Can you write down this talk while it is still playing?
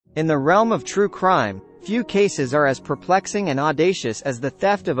In the realm of true crime, few cases are as perplexing and audacious as the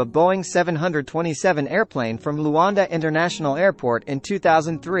theft of a Boeing 727 airplane from Luanda International Airport in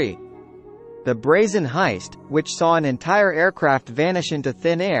 2003. The brazen heist, which saw an entire aircraft vanish into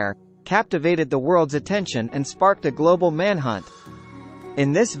thin air, captivated the world's attention and sparked a global manhunt.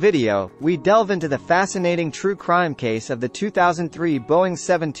 In this video, we delve into the fascinating true crime case of the 2003 Boeing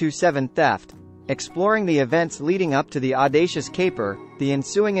 727 theft, exploring the events leading up to the audacious caper, the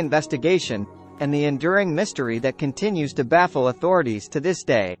ensuing investigation, and the enduring mystery that continues to baffle authorities to this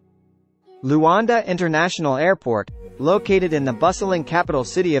day. Luanda International Airport, located in the bustling capital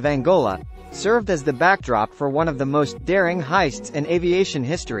city of Angola, served as the backdrop for one of the most daring heists in aviation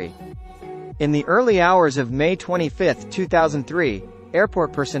history. In the early hours of May 25, 2003,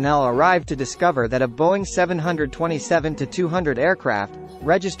 airport personnel arrived to discover that a Boeing 727-200 aircraft,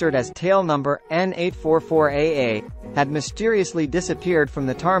 registered as tail number N844AA, had mysteriously disappeared from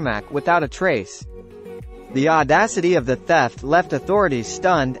the tarmac without a trace. The audacity of the theft left authorities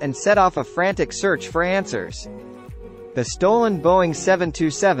stunned and set off a frantic search for answers. The stolen Boeing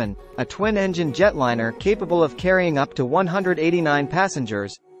 727, a twin-engine jetliner capable of carrying up to 189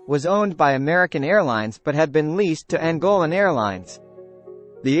 passengers, was owned by American Airlines but had been leased to Angolan Airlines.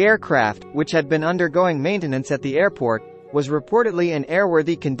 The aircraft, which had been undergoing maintenance at the airport, was reportedly in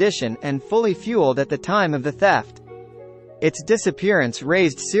airworthy condition and fully fueled at the time of the theft. Its disappearance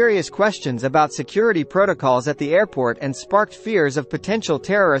raised serious questions about security protocols at the airport and sparked fears of potential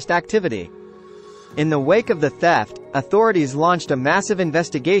terrorist activity. In the wake of the theft, authorities launched a massive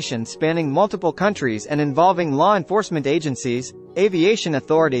investigation spanning multiple countries and involving law enforcement agencies, aviation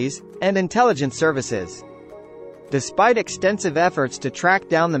authorities, and intelligence services. Despite extensive efforts to track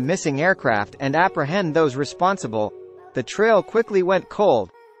down the missing aircraft and apprehend those responsible, the trail quickly went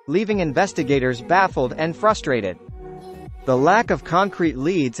cold, leaving investigators baffled and frustrated. The lack of concrete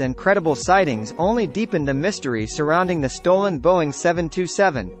leads and credible sightings only deepened the mystery surrounding the stolen Boeing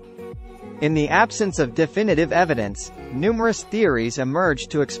 727. In the absence of definitive evidence, numerous theories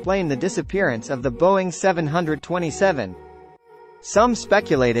emerged to explain the disappearance of the Boeing 727. Some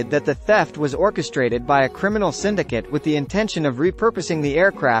speculated that the theft was orchestrated by a criminal syndicate with the intention of repurposing the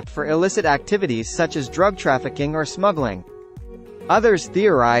aircraft for illicit activities such as drug trafficking or smuggling. Others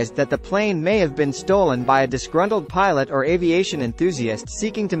theorized that the plane may have been stolen by a disgruntled pilot or aviation enthusiast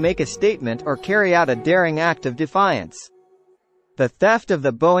seeking to make a statement or carry out a daring act of defiance. The theft of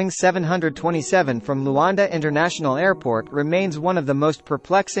the Boeing 727 from Luanda International Airport remains one of the most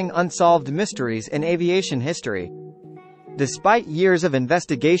perplexing unsolved mysteries in aviation history. Despite years of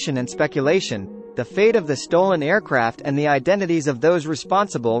investigation and speculation, the fate of the stolen aircraft and the identities of those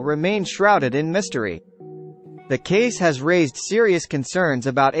responsible remain shrouded in mystery. The case has raised serious concerns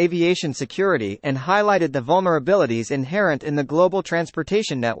about aviation security and highlighted the vulnerabilities inherent in the global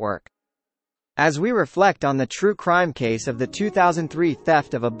transportation network. As we reflect on the true crime case of the 2003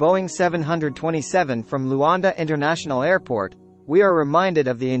 theft of a Boeing 727 from Luanda International Airport, we are reminded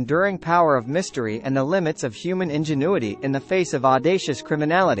of the enduring power of mystery and the limits of human ingenuity in the face of audacious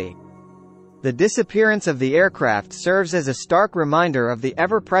criminality. The disappearance of the aircraft serves as a stark reminder of the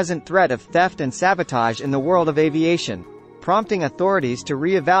ever-present threat of theft and sabotage in the world of aviation, prompting authorities to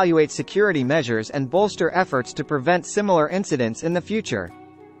reevaluate security measures and bolster efforts to prevent similar incidents in the future.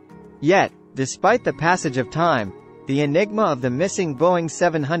 Yet, despite the passage of time, the enigma of the missing Boeing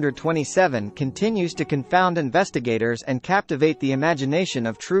 727 continues to confound investigators and captivate the imagination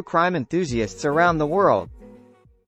of true crime enthusiasts around the world.